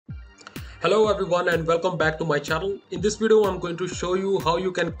Hello everyone and welcome back to my channel. In this video I'm going to show you how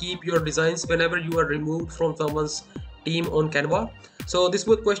you can keep your designs whenever you are removed from someone's team on Canva. So this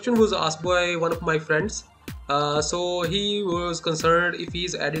question was asked by one of my friends. So he was concerned if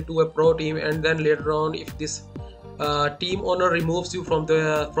he's added to a pro team and then later on if this team owner removes you from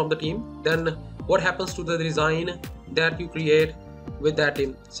the team, then what happens to the design that you create with that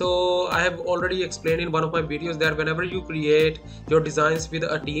team. So I have already explained in one of my videos that whenever you create your designs with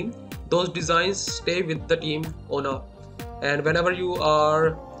a team, those designs stay with the team owner, and whenever you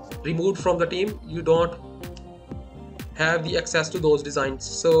are removed from the team, you don't have the access to those designs.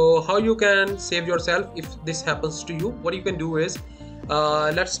 So how you can save yourself if this happens to you? What you can do is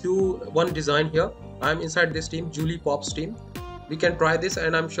let's do one design here. I'm inside this team, Julie Pop's team. We can try this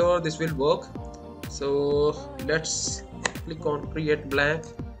and I'm sure this will work. So let's click on create blank.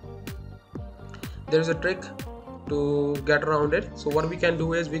 There is a trick to get around it. So what we can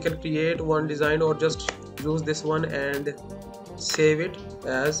do is we can create one design or just use this one and save it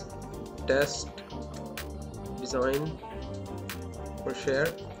as test design or share.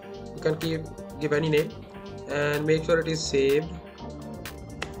 You can give any name and make sure it is saved.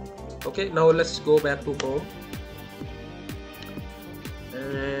 Okay, now let's go back to home,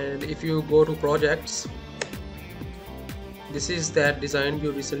 and if you go to projects, this is that design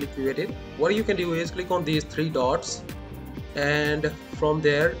you recently created. What you can do is click on these three dots and from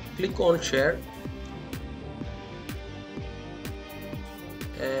there click on share,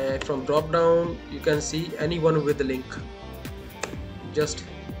 and from drop down you can see anyone with the link. Just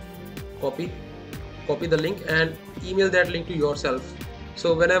copy the link and email that link to yourself.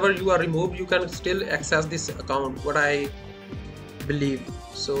 So whenever you are removed, you can still access this account, what I believe.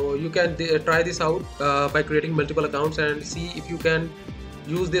 So you can try this out by creating multiple accounts and see if you can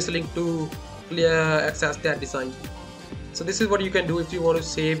use this link to access that design. So this is what you can do if you want to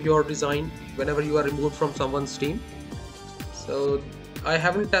save your design whenever you are removed from someone's team. So I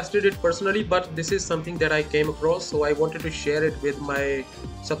haven't tested it personally, but this is something that I came across, so I wanted to share it with my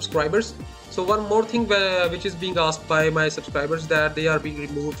subscribers. So one more thing which is being asked by my subscribers, that they are being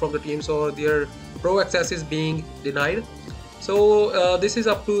removed from the teams or their pro access is being denied. So this is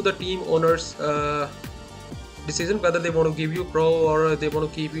up to the team owners decision whether they want to give you pro or they want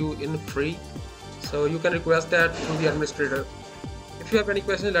to keep you in free. So you can request that to the administrator. If you have any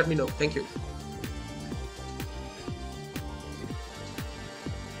questions, let me know. Thank you.